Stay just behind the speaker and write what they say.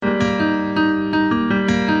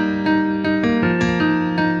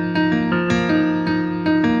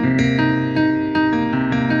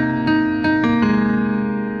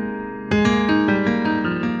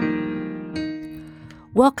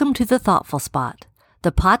Welcome to The Thoughtful Spot,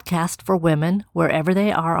 the podcast for women wherever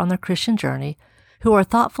they are on their Christian journey, who are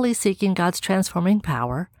thoughtfully seeking God's transforming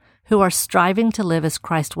power, who are striving to live as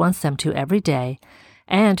Christ wants them to every day,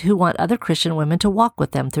 and who want other Christian women to walk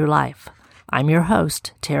with them through life. I'm your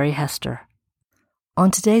host, Terry Hester.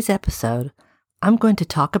 On today's episode, I'm going to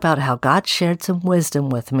talk about how God shared some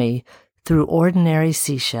wisdom with me through ordinary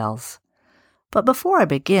seashells. But before I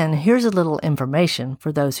begin, here's a little information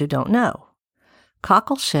for those who don't know.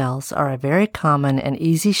 Cockle shells are a very common and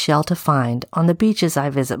easy shell to find on the beaches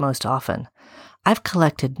I visit most often. I've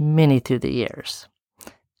collected many through the years.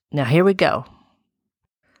 Now here we go.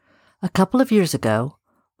 A couple of years ago,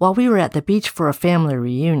 while we were at the beach for a family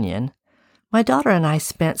reunion, my daughter and I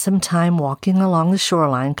spent some time walking along the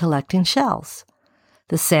shoreline collecting shells.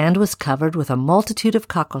 The sand was covered with a multitude of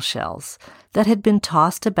cockle shells that had been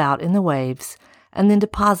tossed about in the waves and then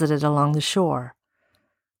deposited along the shore.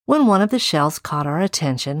 When one of the shells caught our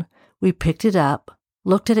attention, we picked it up,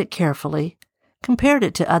 looked at it carefully, compared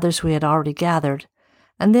it to others we had already gathered,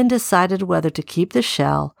 and then decided whether to keep the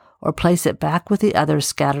shell or place it back with the others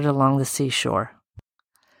scattered along the seashore.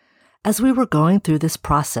 As we were going through this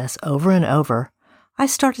process over and over, I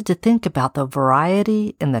started to think about the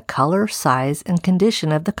variety in the color, size, and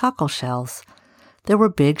condition of the cockle shells. There were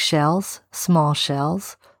big shells, small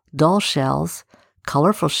shells, dull shells,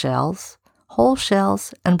 colorful shells, whole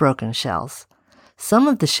shells, and broken shells. Some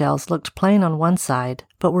of the shells looked plain on one side,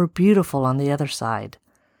 but were beautiful on the other side.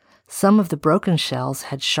 Some of the broken shells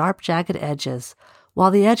had sharp, jagged edges,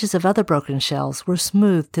 while the edges of other broken shells were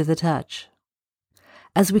smooth to the touch.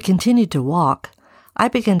 As we continued to walk, I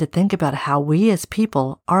began to think about how we as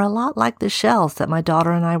people are a lot like the shells that my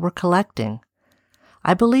daughter and I were collecting.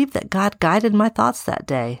 I believe that God guided my thoughts that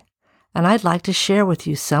day, and I'd like to share with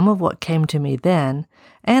you some of what came to me then,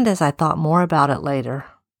 and as I thought more about it later.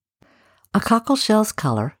 A cockle shell's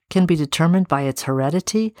color can be determined by its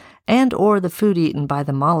heredity and or the food eaten by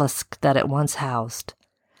the mollusk that it once housed.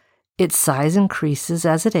 Its size increases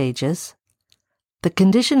as it ages. The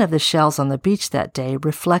condition of the shells on the beach that day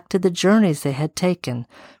reflected the journeys they had taken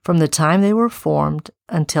from the time they were formed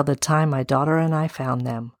until the time my daughter and I found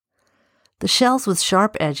them. The shells with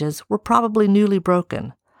sharp edges were probably newly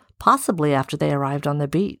broken, possibly after they arrived on the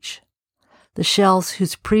beach. The shells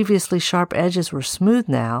whose previously sharp edges were smooth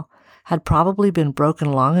now had probably been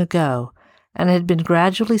broken long ago and had been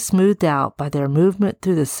gradually smoothed out by their movement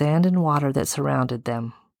through the sand and water that surrounded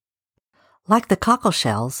them. Like the cockle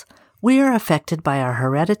shells, we are affected by our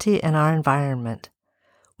heredity and our environment.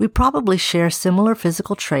 We probably share similar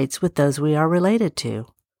physical traits with those we are related to.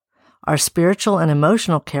 Our spiritual and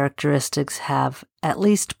emotional characteristics have, at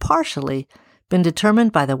least partially, been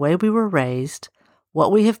determined by the way we were raised, what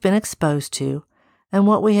we have been exposed to, and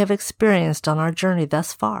what we have experienced on our journey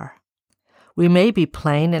thus far. We may be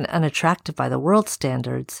plain and unattractive by the world's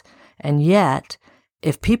standards, and yet,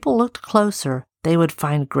 if people looked closer, they would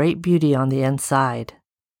find great beauty on the inside.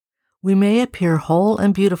 We may appear whole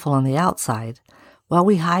and beautiful on the outside, while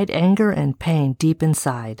we hide anger and pain deep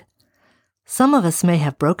inside. Some of us may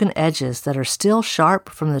have broken edges that are still sharp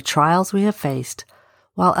from the trials we have faced,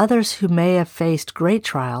 while others who may have faced great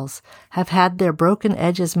trials have had their broken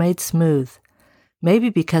edges made smooth, maybe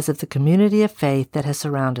because of the community of faith that has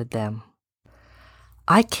surrounded them.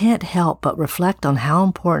 I can't help but reflect on how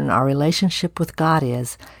important our relationship with God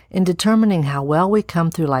is in determining how well we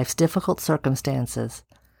come through life's difficult circumstances.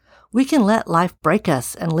 We can let life break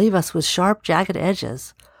us and leave us with sharp, jagged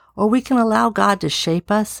edges, or we can allow God to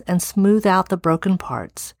shape us and smooth out the broken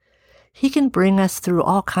parts. He can bring us through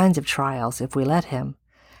all kinds of trials if we let Him,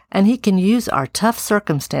 and He can use our tough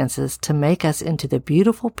circumstances to make us into the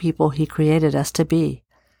beautiful people He created us to be.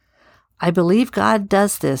 I believe God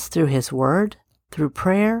does this through His Word, through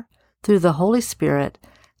prayer, through the Holy Spirit,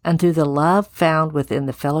 and through the love found within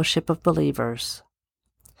the fellowship of believers.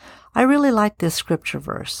 I really like this scripture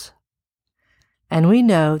verse. And we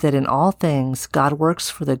know that in all things God works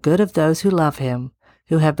for the good of those who love Him,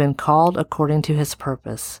 who have been called according to His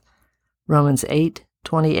purpose. Romans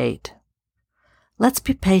 8:28. Let's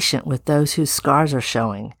be patient with those whose scars are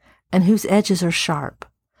showing and whose edges are sharp.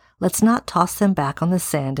 Let's not toss them back on the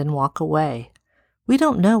sand and walk away. We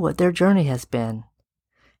don't know what their journey has been.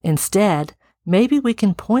 Instead, maybe we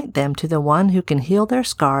can point them to the one who can heal their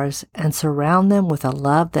scars and surround them with a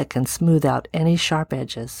love that can smooth out any sharp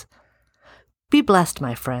edges. Be blessed,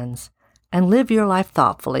 my friends, and live your life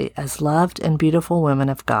thoughtfully as loved and beautiful women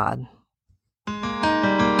of God.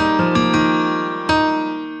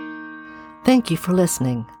 Thank you for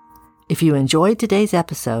listening. If you enjoyed today's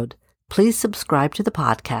episode, please subscribe to the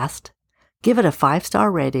podcast, give it a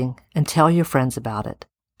 5-star rating, and tell your friends about it.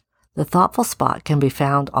 The Thoughtful Spot can be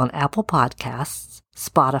found on Apple Podcasts,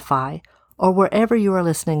 Spotify, or wherever you are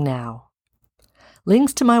listening now.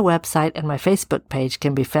 Links to my website and my Facebook page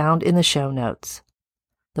can be found in the show notes.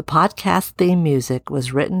 The podcast theme music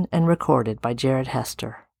was written and recorded by Jared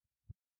Hester.